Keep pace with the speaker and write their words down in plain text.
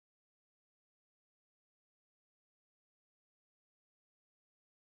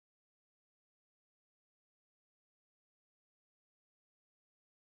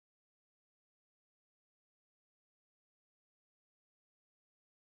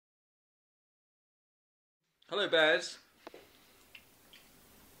Hello, Bez.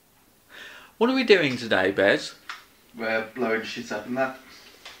 What are we doing today, Bez? We're blowing shit up and that.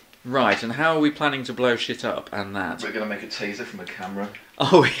 Right, and how are we planning to blow shit up and that? We're going to make a taser from a camera.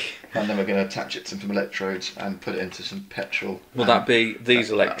 Oh, and then we're going to attach it to some electrodes and put it into some petrol. will that be these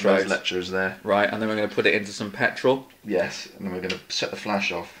electrodes? Those electrodes there. Right, and then we're going to put it into some petrol. Yes, and then we're going to set the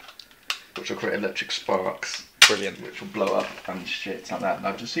flash off, which will create electric sparks. Brilliant. Which will blow up and shit like that.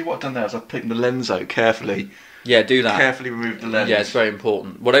 Now, just see what I've done there is I've taken the lens out carefully. Yeah, do that. Carefully remove the lens. Yeah, it's very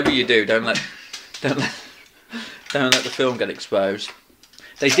important. Whatever you do, don't let the film get exposed.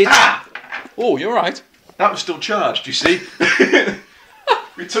 They did. Ah! Oh, you're right. That was still charged, you see.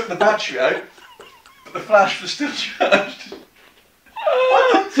 We took the battery out, but the flash was still charged.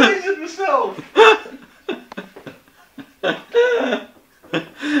 I tasered myself.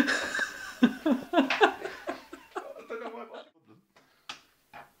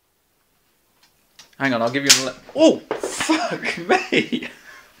 Hang on, I'll give you. Oh, fuck me!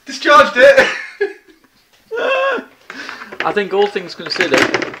 Discharged it. I think all things considered,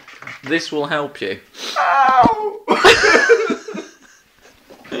 this will help you. Ow! I'm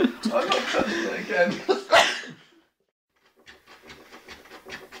not touching it again.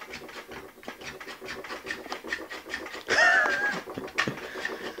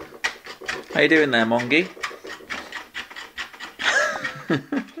 How you doing there, Mongy?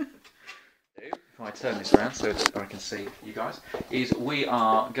 If I turn this around so that I can see you guys, is we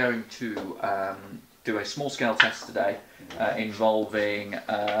are going to do a small scale test today involving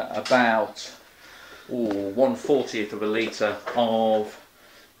about 1/40th of a litre of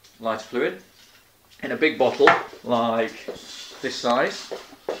lighter fluid in a big bottle like this size.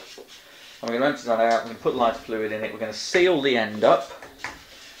 And we're going to empty that out, we're going to put lighter fluid in it, we're going to seal the end up,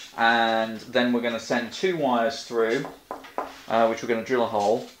 and then we're going to send 2 wires through, which we're going to drill a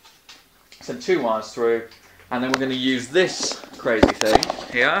hole, send 2 wires through, and then we're going to use this crazy thing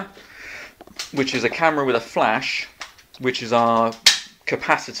here, which is a camera with a flash, which is our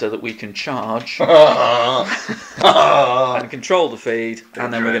capacitor that we can charge and control the feed, danger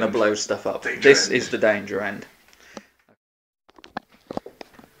and then we're going to blow stuff up. This is the danger end.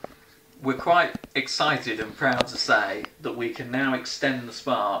 We're quite excited and proud to say that we can now extend the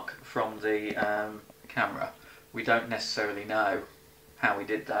spark from the camera. We don't necessarily know how we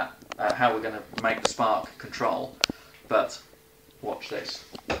did that, how we're going to make the spark control, but watch this.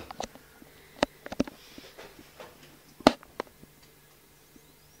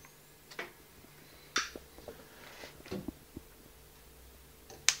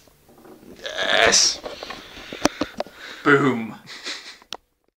 Yes! Boom!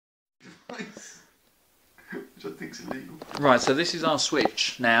 Which I think's illegal. Right, so this is our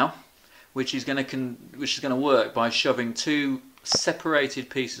switch now, which is going to work by shoving 2 separated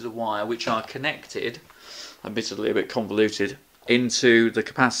pieces of wire, which are connected, admittedly a bit convoluted, into the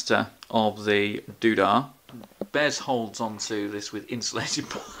capacitor of the doodah. Bez holds onto this with insulated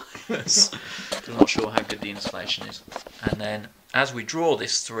pliers. I'm not sure how good the insulation is. And then, as we draw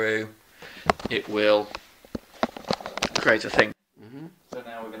this through, it will create a thing. So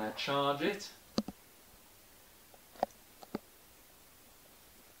now we're going to charge it.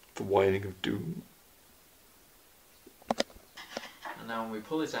 The whining of doom. And now when we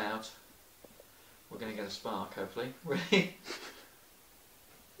pull it out, we're going to get a spark, hopefully. Ready?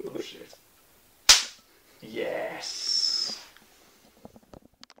 Oh shit. Yes!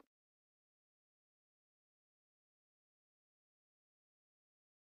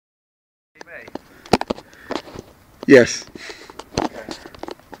 Yes. Okay.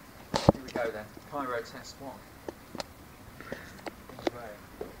 Here we go then. Pyro test 1.